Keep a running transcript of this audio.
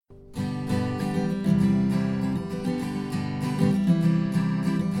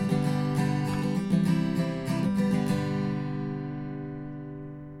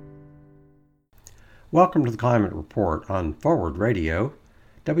Welcome to the Climate Report on Forward Radio,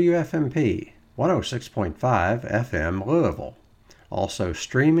 WFMP 106.5 FM Louisville, also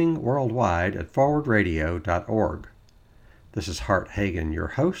streaming worldwide at forwardradio.org. This is Hart Hagen, your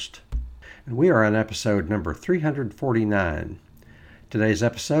host, and we are on episode number 349. Today's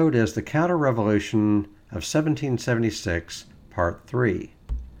episode is The Counter-Revolution of 1776, Part 3.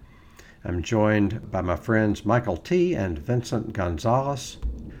 I'm joined by my friends Michael T. and Vincent Gonzalez.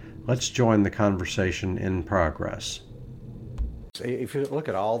 Let's join the conversation in progress. If you look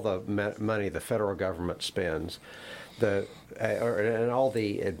at all the money the federal government spends, and all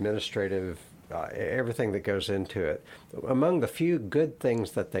the administrative, everything that goes into it, among the few good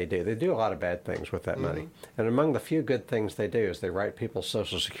things that they do a lot of bad things with that money. And among the few good things they do is they write people's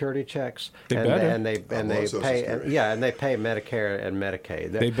Social Security checks, and they pay Medicare and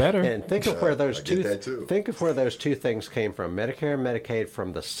Medicaid. They better. And think of where those two things came from. Medicare and Medicaid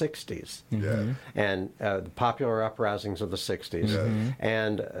from the 60s, and the popular uprisings of the 60s,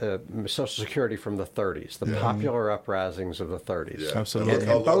 and Social Security from the 30s, the popular uprisings of the 30s. Absolutely.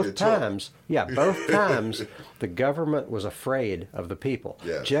 And both times, the government was afraid of the people.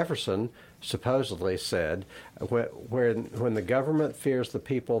 Jefferson supposedly said, when the government fears the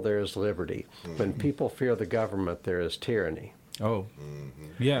people, there is liberty. When people fear the government, there is tyranny.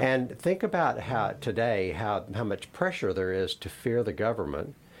 And think about how much pressure there is to fear the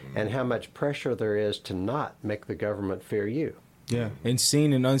government, and how much pressure there is to not make the government fear you. In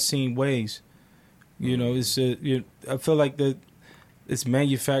seen and unseen ways. You know, I feel like it's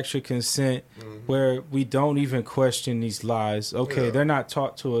manufactured consent where we don't even question these lies. They're not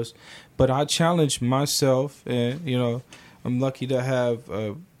taught to us, but I challenge myself, and I'm lucky to have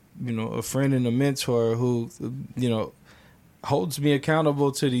a friend and a mentor who holds me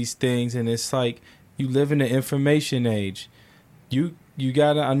accountable to these things. And it's like, you live in the information age. You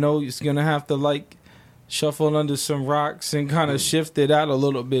gotta, I know it's gonna have to shuffle under some rocks and kind of shift it out a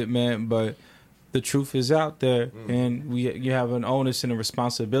little bit, man, but the truth is out there, and you have an onus and a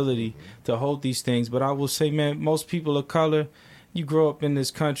responsibility to hold these things. But I will say, man, most people of color, you grow up in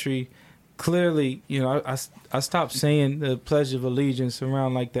this country, clearly, I stopped saying the Pledge of Allegiance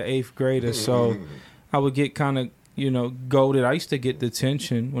around the 8th grade or so. I would get kind of, goaded. I used to get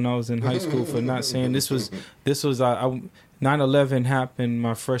detention when I was in high school for not saying this was 9/11 happened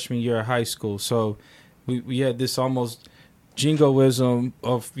my freshman year of high school. So we had this almost jingoism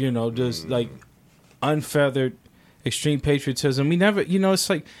of, just unfeathered extreme patriotism. We never, it's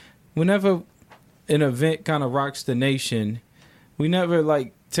like whenever an event kind of rocks the nation, we never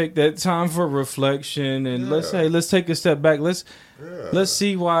take that time for reflection and let's take a step back. Let's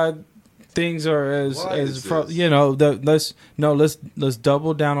see why things are let's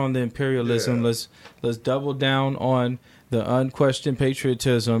double down on the imperialism. Let's double down on the unquestioned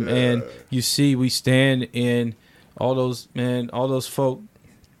patriotism. And you see, we stand in all those folk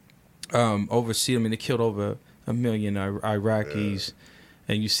overseas. I mean, they killed over 1 million Iraqis,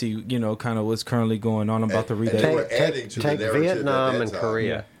 and you see, kind of what's currently going on. I'm about to read that. Take Vietnam and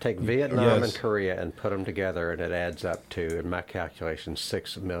Korea. Take Vietnam and Korea and put them together, and it adds up to, in my calculation,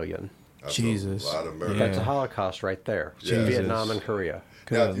 6 million. Jesus, a lot of murder. That's a Holocaust right there. Vietnam and Korea.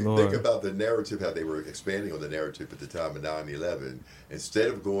 Now, if you think about the narrative, how they were expanding on the narrative at the time of 9/11, instead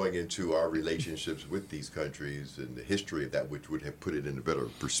of going into our relationships with these countries and the history of that, which would have put it in a better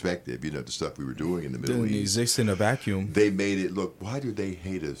perspective, the stuff we were doing in the Middle East. It exists in a vacuum. They made it look, why do they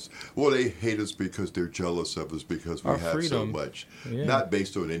hate us? Well, they hate us because they're jealous of us because we have so much. Not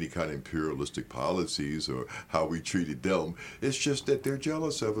based on any kind of imperialistic policies or how we treated them. It's just that they're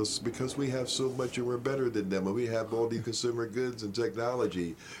jealous of us because we have so much and we're better than them, and we have all these consumer goods and technology.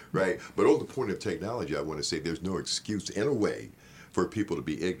 Right, but on the point of technology, I want to say there's no excuse in a way for people to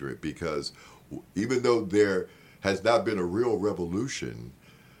be ignorant, because even though there has not been a real revolution,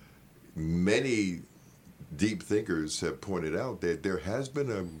 many deep thinkers have pointed out that there has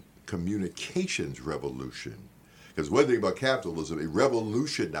been a communications revolution. Because one thing about capitalism, it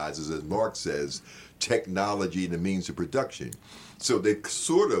revolutionizes, as Marx says, technology and the means of production. So they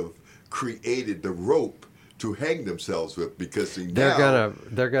sort of created the rope to hang themselves with, because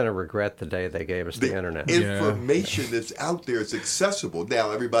they're gonna regret the day they gave us the internet. Information that's out there is accessible.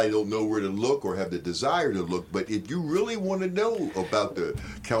 Now, everybody don't know where to look or have the desire to look, but if you really want to know about the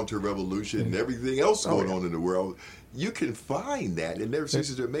counter-revolution and everything else going on in the world, you can find that, and there's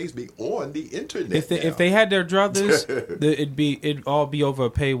things that amaze me on the internet. If they had their druthers, it'd all be over a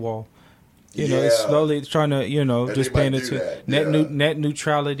paywall. It's slowly trying to, just paying attention. Net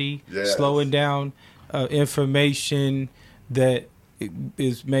neutrality, slowing down information that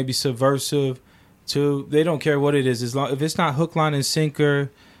is maybe subversive to. They don't care what it is, as long if it's not hook, line, and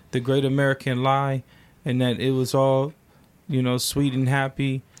sinker, the great American lie. and that it was all, sweet and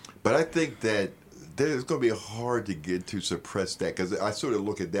happy. But I think that it's going to be hard to get to suppress that, because I sort of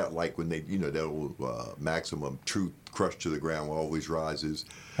look at that like when they, that old maximum, truth crushed to the ground always rises.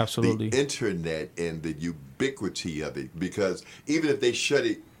 Absolutely. The internet and the ubiquity of it, because even if they shut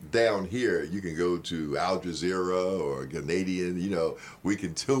it down here, you can go to Al Jazeera or Canadian, we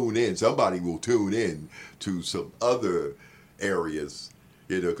can tune in. Somebody will tune in to some other areas,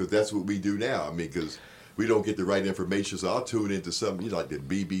 because that's what we do now. I mean, because we don't get the right information, so I'll tune into something, like the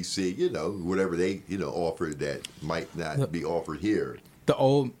BBC, whatever they, offer that might not be offered here. The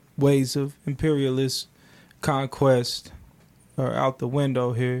old ways of imperialist conquest are out the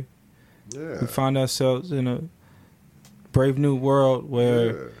window here. Yeah. We find ourselves in a brave new world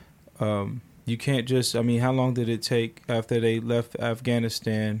where you can't just, how long did it take after they left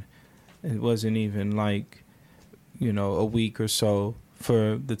Afghanistan? It wasn't even like, a week or so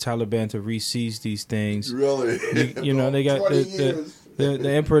for the Taliban to re-seize these things. Really? They got the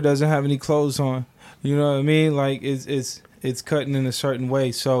emperor doesn't have any clothes on. You know what I mean? Like it's cutting in a certain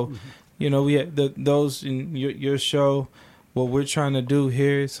way. So, we have those in your show. What we're trying to do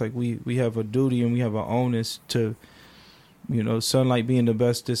here, it's like we have a duty and we have an onus to, sunlight being the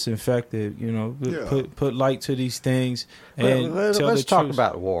best disinfectant. Put light to these things and let's talk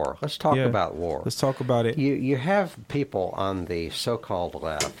about war. Let's talk about war. Let's talk about it. You have people on the so-called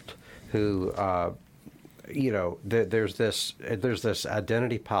left who, there's this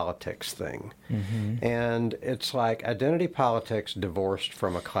identity politics thing, and it's like identity politics divorced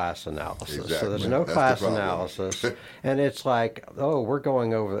from a class analysis. Exactly. So there's no class analysis, and it's like, we're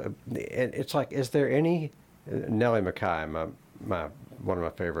going over. It's like, is there any? Nellie McKay, one of my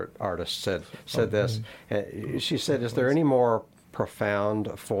favorite artists, said this. She said, "Is there any more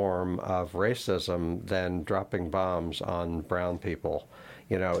profound form of racism than dropping bombs on brown people?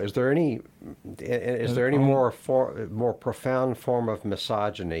 Is there any more profound form of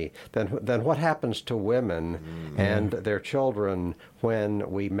misogyny than what happens to women and their children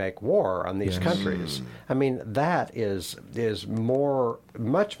when we make war on these countries? I mean, that is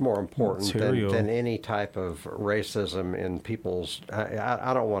much more important than any type of racism in people's.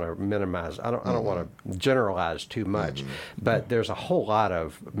 I don't want to minimize. I don't want to generalize too much, but there's a whole lot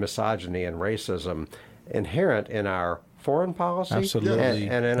of misogyny and racism inherent in our foreign policy, absolutely,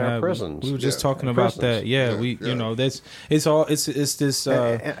 and in our prisons. We were just talking about that. It's this.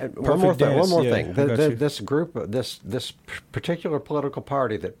 One more thing. This group, this particular political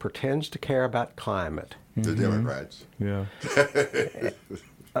party that pretends to care about climate, the Democrats. Yeah.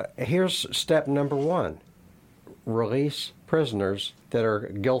 Here's step number one: release prisoners that are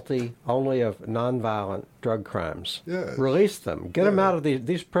guilty only of nonviolent drug crimes. Yes. Release them. Get them out of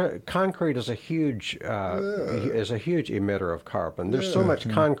these. Concrete is a huge emitter of carbon. There's so much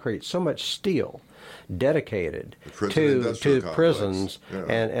concrete, so much steel dedicated to prisons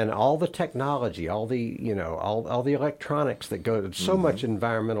and all the technology, all the all the electronics that go. So much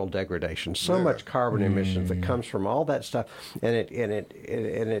environmental degradation, so much carbon emissions that comes from all that stuff, and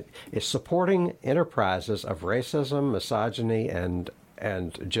it is supporting enterprises of racism, misogyny, and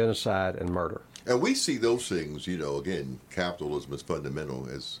genocide and murder. And we see those things, again, capitalism is fundamental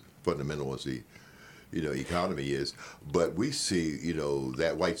as the, economy is. But we see,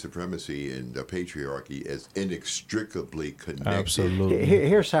 that white supremacy and the patriarchy as inextricably connected. Absolutely.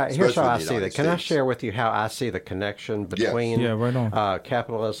 Here's how I see that. Can I share with you how I see the connection between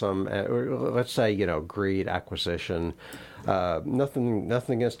capitalism and, let's say, greed, acquisition, nothing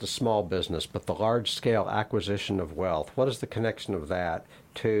against a small business, but the large-scale acquisition of wealth. What is the connection of that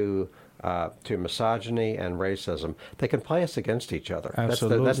to misogyny and racism? They can play us against each other.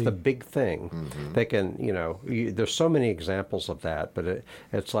 Absolutely. That's the big thing. They can, there's so many examples of that, but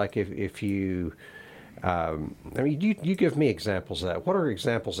it's like if you, you give me examples of that. What are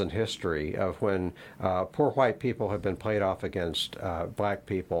examples in history of when poor white people have been played off against black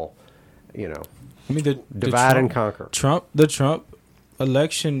people, divide and conquer? The Trump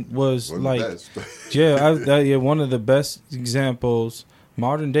election was one of the best examples,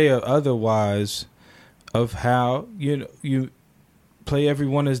 modern day or otherwise, of how you play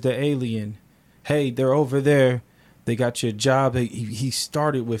everyone as the alien. Hey, they're over there. They got your job. He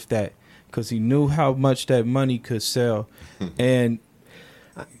started with that because he knew how much that money could sell. And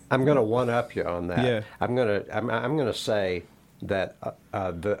I'm going to one up you on that. Yeah. I'm going to say that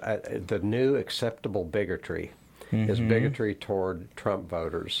the new acceptable bigotry is bigotry toward Trump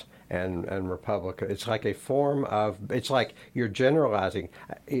voters and Republican. It's like a form of. It's like you're generalizing.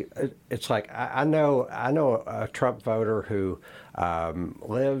 It's like I know a Trump voter who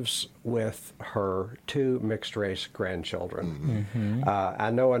lives with her 2 mixed race grandchildren. I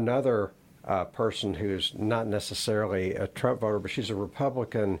know another a person who's not necessarily a Trump voter, but she's a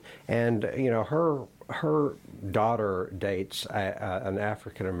Republican, and her daughter dates an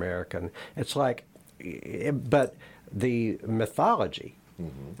African American. It's like, but the mythology.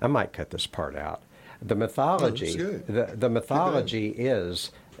 I might cut this part out. The mythology. The mythology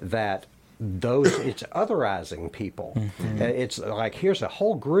is that it's otherizing people. It's like, here's a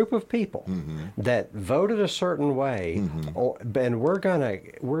whole group of people that voted a certain way, and we're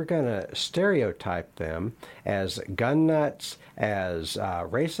gonna stereotype them as gun nuts, as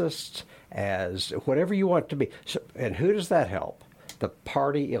racists, as whatever you want to be. So, and who does that help? The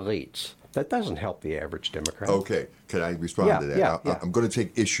party elites. That doesn't help the average Democrat. Okay, can I respond to that? Yeah. I'm going to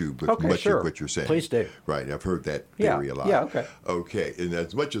take issue with much of what you're saying. Please do. Right, I've heard that theory a lot. Yeah, okay. Okay, and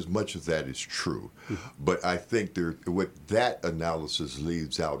as much of that is true, but I think what that analysis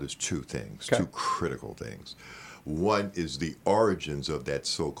leaves out is two things, two critical things. One is the origins of that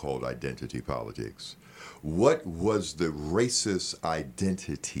so-called identity politics. What was the racist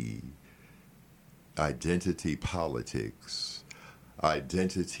identity politics,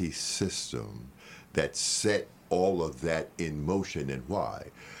 identity system that set all of that in motion, and why?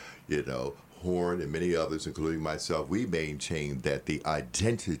 Horn and many others, including myself, we maintain that the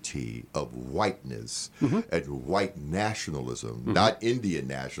identity of whiteness and white nationalism, not Indian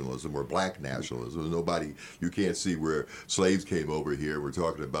nationalism or black nationalism. You can't see where slaves came over here. We're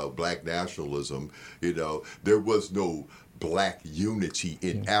talking about black nationalism. There was no black unity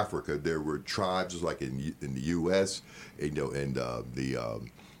in Africa. There were tribes, just like in the U.S., and in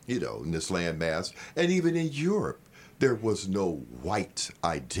this landmass, and even in Europe, there was no white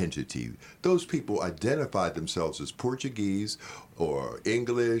identity. Those people identified themselves as Portuguese or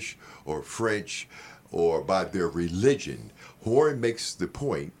English or French or by their religion. Horn makes the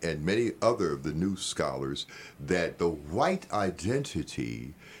point, and many other of the new scholars, that the white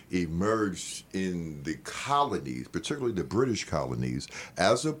identity emerged in the colonies, particularly the British colonies,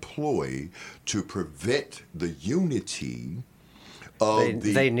 as a ploy to prevent the unity of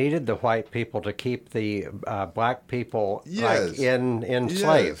they needed the white people to keep the black people yes,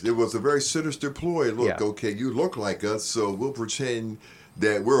 enslaved. Yes, it was a very sinister ploy. Look, okay, you look like us, so we'll pretend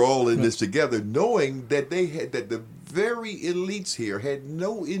that we're all in this together, knowing that the very elites here had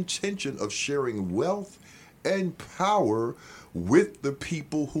no intention of sharing wealth and power with the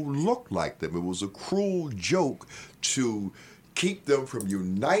people who looked like them. It was a cruel joke to keep them from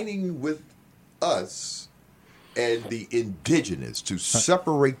uniting with us and the indigenous, to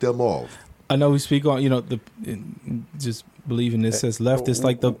separate them off. I know we speak on, just believing this as left. It's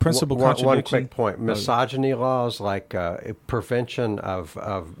like the principal contradiction. One quick point. Misogyny laws, like prevention of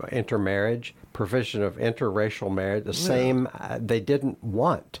intermarriage, prevention of interracial marriage, the same, they didn't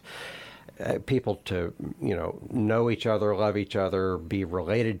want people to, know each other, love each other, be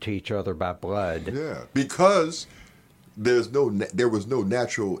related to each other by blood. Yeah, because there was no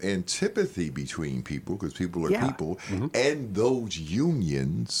natural antipathy between people, because people are people, and those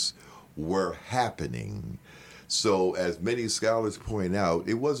unions were happening. So, as many scholars point out,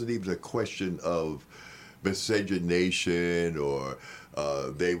 it wasn't even a question of miscegenation or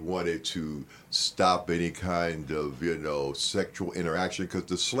they wanted to stop any kind of, sexual interaction, because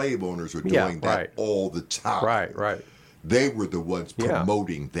the slave owners were doing that all the time. Right. They were the ones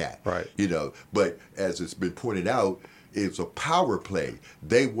promoting that. Right. But as it's been pointed out, it's a power play.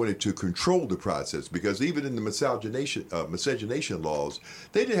 They wanted to control the process, because even in the miscegenation laws,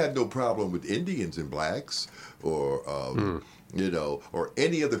 they didn't have no problem with Indians and blacks or or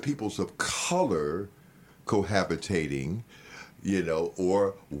any other peoples of color cohabitating,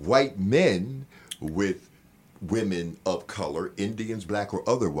 or white men with women of color, Indians, black or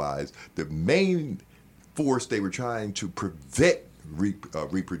otherwise. The main force they were trying to prevent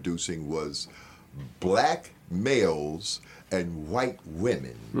reproducing was black males and white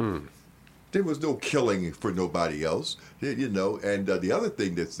women. There was no killing for nobody else, And the other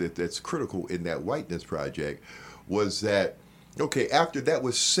thing that's critical in that whiteness project was that, after that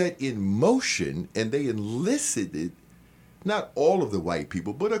was set in motion and they enlisted not all of the white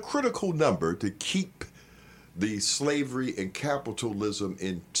people, but a critical number to keep the slavery and capitalism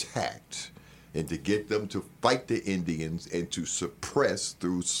intact, and to get them to fight the Indians and to suppress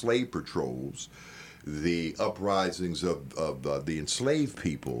through slave patrols the uprisings of the enslaved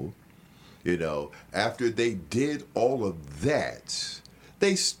people. After they did all of that,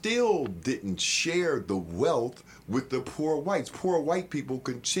 they still didn't share the wealth with the poor whites. Poor white people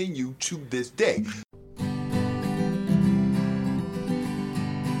continue to this day.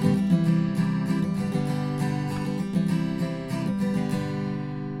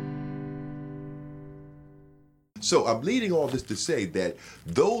 So I'm leading all this to say that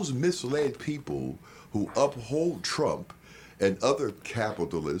those misled people who uphold Trump and other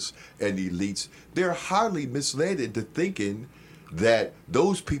capitalists and elites, they're highly misled into thinking that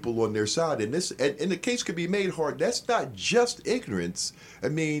those people on their side, and the case could be made hard, that's not just ignorance. I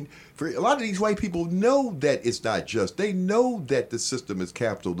mean, for a lot of these white people know that it's not just. They know that the system is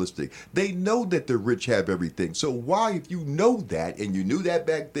capitalistic. They know that the rich have everything. So why, if you know that, and you knew that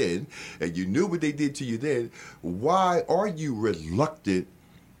back then, and you knew what they did to you then, why are you reluctant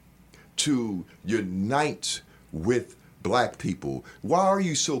to unite with black people? Why are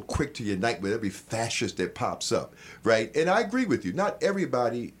you so quick to unite with every fascist that pops up, right? And I agree with you. Not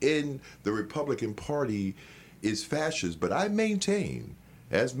everybody in the Republican Party is fascist, but I maintain,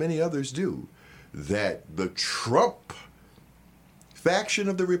 as many others do, that the Trump faction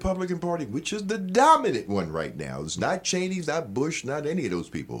of the Republican Party, which is the dominant one right now, it's not Cheney, it's not Bush, not any of those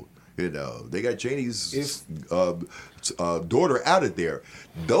people. You know, they got Cheney's daughter out of there.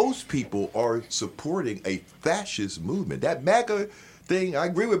 Those people are supporting a fascist movement. That MAGA thing, I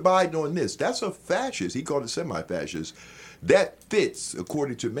agree with Biden on this. That's a fascist. He called it semi-fascist. That fits,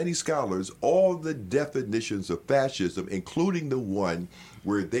 according to many scholars, all the definitions of fascism, including the one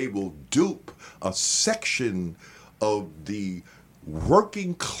where they will dupe a section of the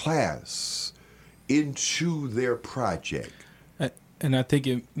working class into their project. And I think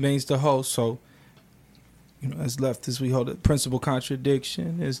it means the whole. So, as leftists, we hold the principal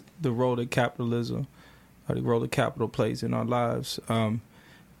contradiction is the role that capitalism, or the role that capital plays in our lives.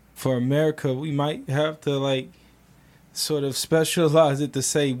 For America, we might have to sort of specialize it to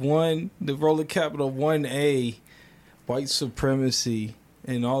say the role of capital, 1A, white supremacy,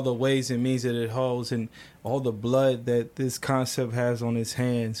 and all the ways and means that it holds, and all the blood that this concept has on its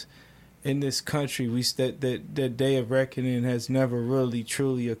hands. In this country, that day of reckoning has never really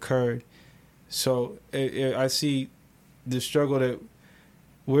truly occurred. So I see the struggle that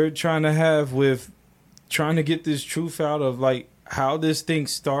we're trying to have with trying to get this truth out of how this thing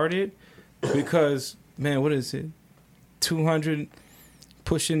started, because man, what is it? 200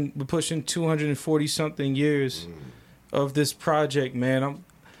 pushing 240 something years of this project, man.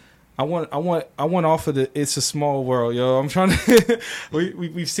 I want off of the It's a Small World, yo. I'm trying to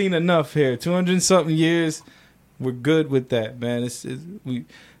we've seen enough here. 200 something years. We're good with that, man. We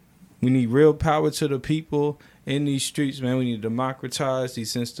need real power to the people in these streets, man. We need to democratize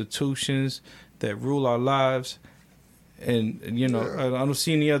these institutions that rule our lives. And I don't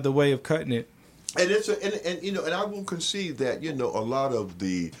see any other way of cutting it. And and I will concede that, a lot of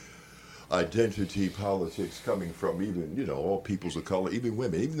the identity politics coming from even, all peoples of color, even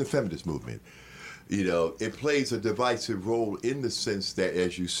women, even the feminist movement, it plays a divisive role in the sense that,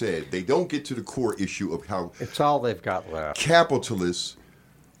 as you said, they don't get to the core issue of how it's all they've got left. Capitalists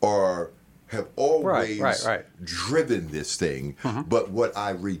have always right. driven this thing. Mm-hmm. But what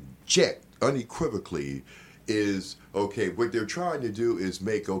I reject unequivocally is, what they're trying to do is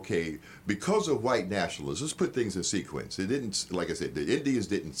make, because of white nationalism, let's put things in sequence. It didn't, like I said, the Indians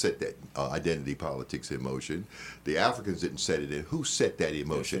didn't set that identity politics in motion. The Africans didn't set it in. Who set that in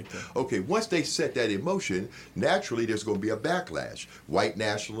motion? Once they set that in motion, naturally there's going to be a backlash. White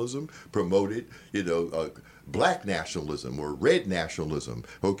nationalism promoted, black nationalism or red nationalism.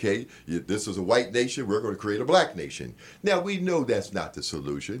 This is a white nation, we're going to create a black nation. Now, we know that's not the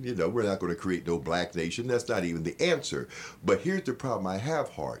solution. We're not going to create no black nation. That's not even the answer. But here's the problem I have,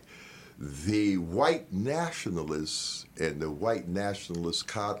 Hart. The white nationalists and the white nationalist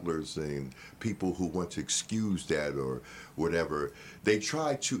coddlers and people who want to excuse that or whatever, they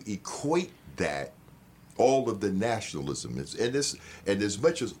try to equate that, all of the nationalism, and as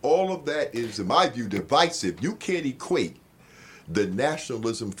much as all of that is, in my view, divisive, you can't equate the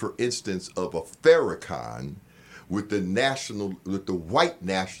nationalism, for instance, of a Farrakhan with the white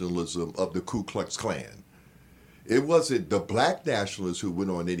nationalism of the Ku Klux Klan. It wasn't the black nationalists who went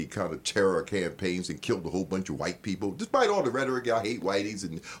on any kind of terror campaigns and killed a whole bunch of white people, despite all the rhetoric, I hate whiteys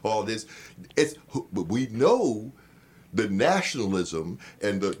and all this. But we know the nationalism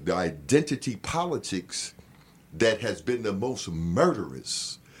and the identity politics that has been the most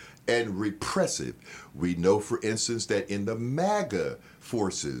murderous and repressive. We know, for instance, that in the MAGA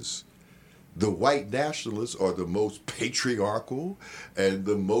forces, the white nationalists are the most patriarchal and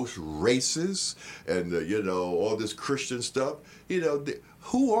the most racist and, all this Christian stuff.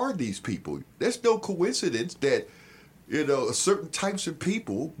 Who are these people? There's no coincidence that certain types of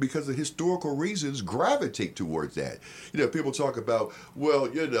people, because of historical reasons, gravitate towards that. People talk about,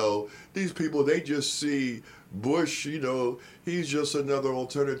 these people, they just see Bush, he's just another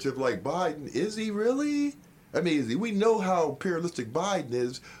alternative like Biden. Is he really? I mean, we know how imperialistic Biden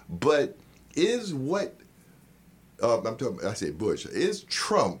is, but is what I said Bush. Is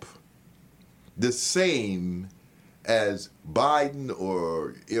Trump the same as Biden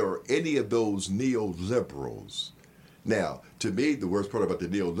or any of those neoliberals? Now, to me, the worst part about the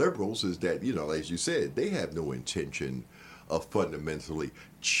neoliberals is that, as you said, they have no intention of fundamentally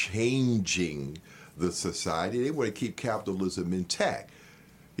changing the society. They want to keep capitalism intact,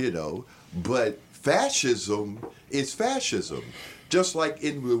 But fascism is fascism. Just like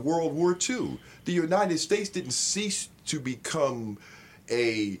in World War II, the United States didn't cease to become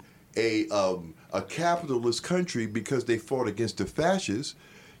a capitalist country because they fought against the fascists.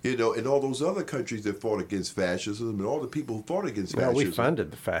 And all those other countries that fought against fascism and all the people who fought against fascism. Well, we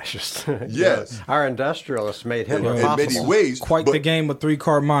funded the fascists. Yes. Our industrialists made Hitler in many ways. Quite the game of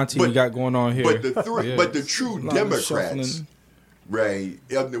three-card Monty we got going on here. But the true Democrats, right,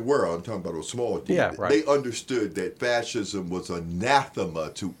 in the world, I'm talking about a small D, they understood that fascism was anathema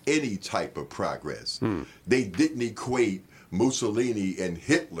to any type of progress. They didn't equate Mussolini and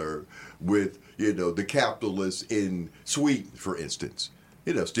Hitler with, the capitalists in Sweden, for instance.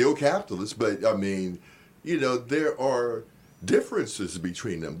 Still capitalists, but there are differences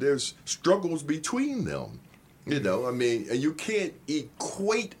between them. There's struggles between them. And you can't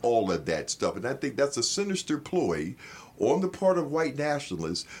equate all of that stuff. And I think that's a sinister ploy on the part of white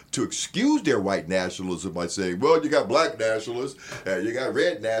nationalists to excuse their white nationalism by saying, well, you got black nationalists, and you got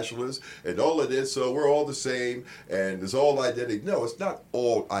red nationalists, and all of this, so we're all the same, and it's all identity. No, it's not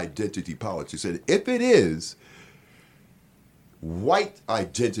all identity politics. And if it is, white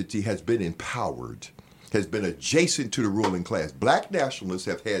identity has been empowered, has been adjacent to the ruling class. Black nationalists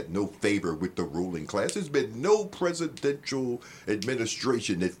have had no favor with the ruling class. There's been no presidential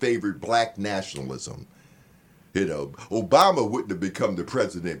administration that favored black nationalism. Obama wouldn't have become the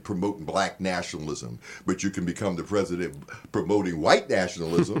president promoting black nationalism, but you can become the president promoting white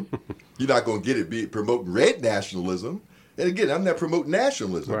nationalism. You're not going to get it promoting red nationalism. And again, I'm not promoting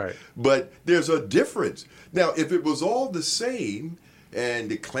nationalism, right. But there's a difference. Now, if it was all the same,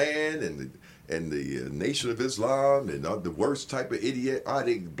 and the Klan and the Nation of Islam and the worst type of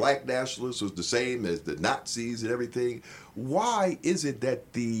idiotic black nationalists was the same as the Nazis and everything, why is it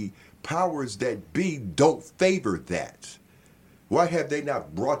that the powers that be don't favor that? Why have they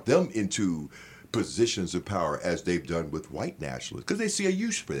not brought them into positions of power as they've done with white nationalists? Because they see a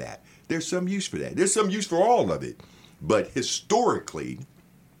use for that. There's some use for that. There's some use for all of it. But historically,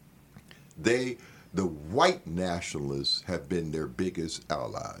 the white nationalists have been their biggest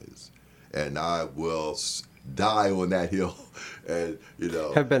allies. And I will die on that hill. And,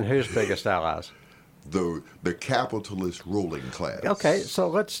 have been whose biggest allies? The capitalist ruling class. Okay, so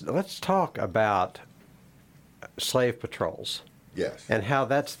let's talk about slave patrols. Yes. And how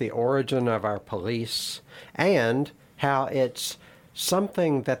that's the origin of our police, and how it's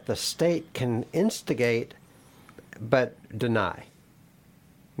something that the state can instigate but deny.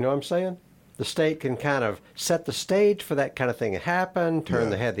 You know what I'm saying? The state can kind of set the stage for that kind of thing to happen, turn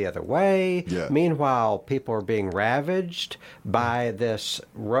the head the other way. Yeah. Meanwhile, people are being ravaged by this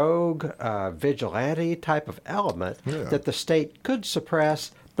rogue vigilante type of element that the state could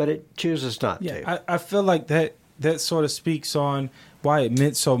suppress, but it chooses not to. I feel like that sort of speaks on why it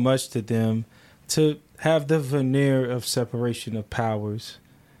meant so much to them to have the veneer of separation of powers.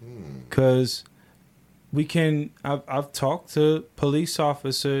 Because I've talked to police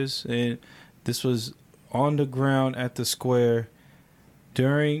officers, and this was on the ground at the square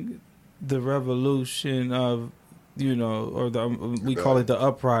during the revolution of, we call it the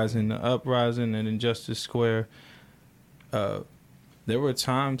uprising in Injustice Square. There were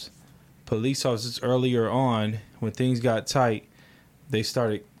times police officers earlier on, when things got tight, they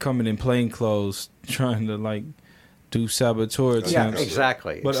started coming in plain clothes, trying to do saboteur attempts. Yeah,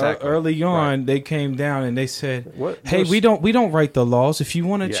 exactly. But early on, they came down and they said, "Hey, we don't write the laws. If you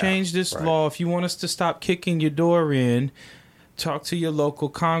want to change this law, if you want us to stop kicking your door in, talk to your local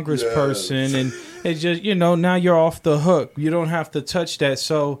congressperson." And it just, now you're off the hook. You don't have to touch that.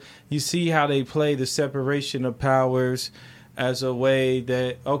 So you see how they play the separation of powers as a way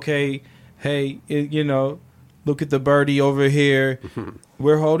that, okay, hey, look at the birdie over here.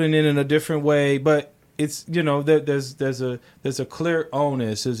 We're holding it in a different way, but it's there's a clear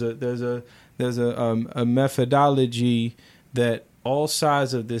onus. There's a methodology that all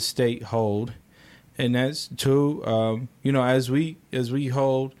sides of this state hold, and that's to as we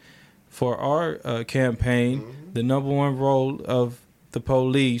hold for our campaign, the number one role of the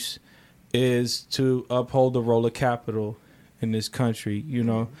police is to uphold the role of capital in this country.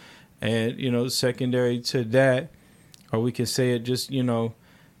 And secondary to that, or we can say it just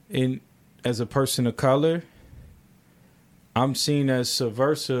as a person of color, I'm seen as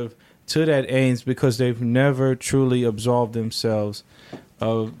subversive to that aims because they've never truly absolved themselves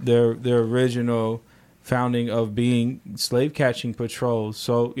of their original founding of being slave catching patrols.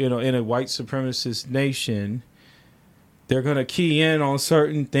 So, you know, in a white supremacist nation, they're going to key in on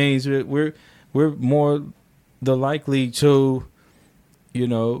certain things. We're more the likely to, you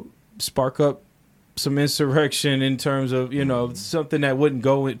know, spark up some insurrection in terms of, you know, something that wouldn't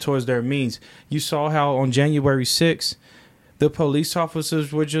go towards their means. You saw how on January 6th, the police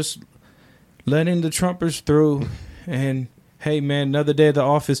officers were just letting the Trumpers through. And, hey, man, another day at the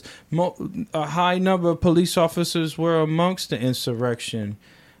office. A high number of police officers were amongst the insurrection,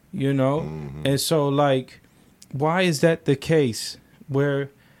 you know. Mm-hmm. And so, like, why is that the case where,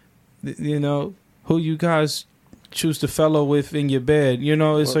 you know, who you guys choose to fellow with in your bed? You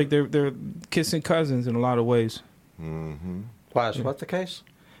know, it's like they're kissing cousins in a lot of ways. Mm-hmm. Why is what the case?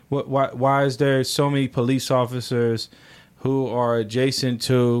 Why is there so many police officers who are adjacent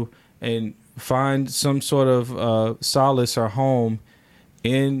to and find some sort of solace or home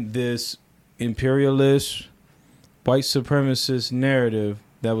in this imperialist, white supremacist narrative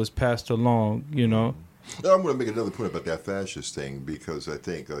that was passed along, you know? Now, I'm going to make another point about that fascist thing because I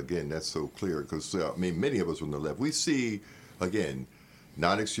think, again, that's so clear. Because, I mean, many of us on the left, we see, again,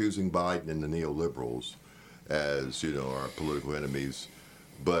 not excusing Biden and the neoliberals as, you know, our political enemies,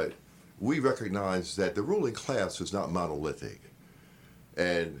 but we recognize that the ruling class is not monolithic.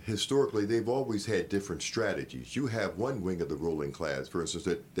 And historically, they've always had different strategies. You have one wing of the ruling class, for instance,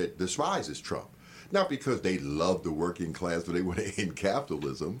 that despises Trump. Not because they love the working class or they want to end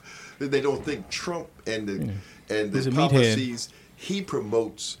capitalism. They don't think Trump and the policies he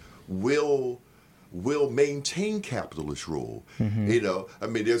promotes will maintain capitalist rule. Mm-hmm. You know, I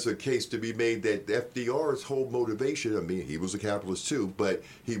mean, there's a case to be made that FDR's whole motivation, I mean, he was a capitalist too, but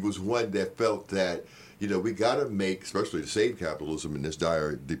he was one that felt that, you know, we got to make, especially to save capitalism in this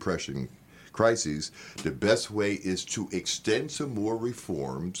dire depression crisis, the best way is to extend some more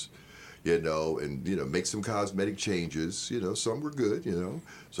reforms, you know, and, you know, make some cosmetic changes. You know, some were good, you know,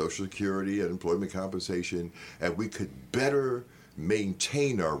 Social Security and employment compensation, and we could better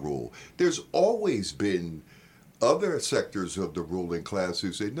maintain our rule. There's always been other sectors of the ruling class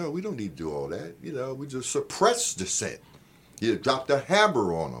who say, no, we don't need to do all that. You know, we just suppress dissent. You drop the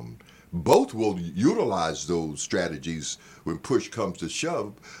hammer on them. Both will utilize those strategies when push comes to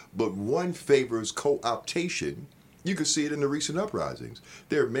shove, but one favors co-optation. You can see it in the recent uprisings.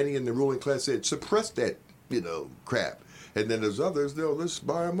 There are many in the ruling class that suppress that, you know, crap. And then there's others, let's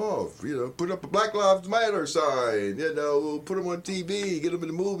buy them off. You know, put up a Black Lives Matter sign. You know, put them on TV, get them in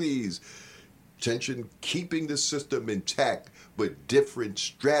the movies. Tension, keeping the system intact, but different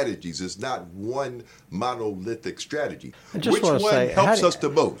strategies. It's not one monolithic strategy. Which one helps us the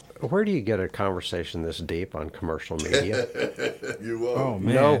most? Where do you get a conversation this deep on commercial media? You won't. Oh,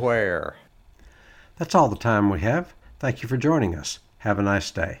 man. Nowhere. That's all the time we have. Thank you for joining us. Have a nice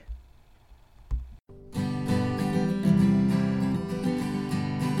day.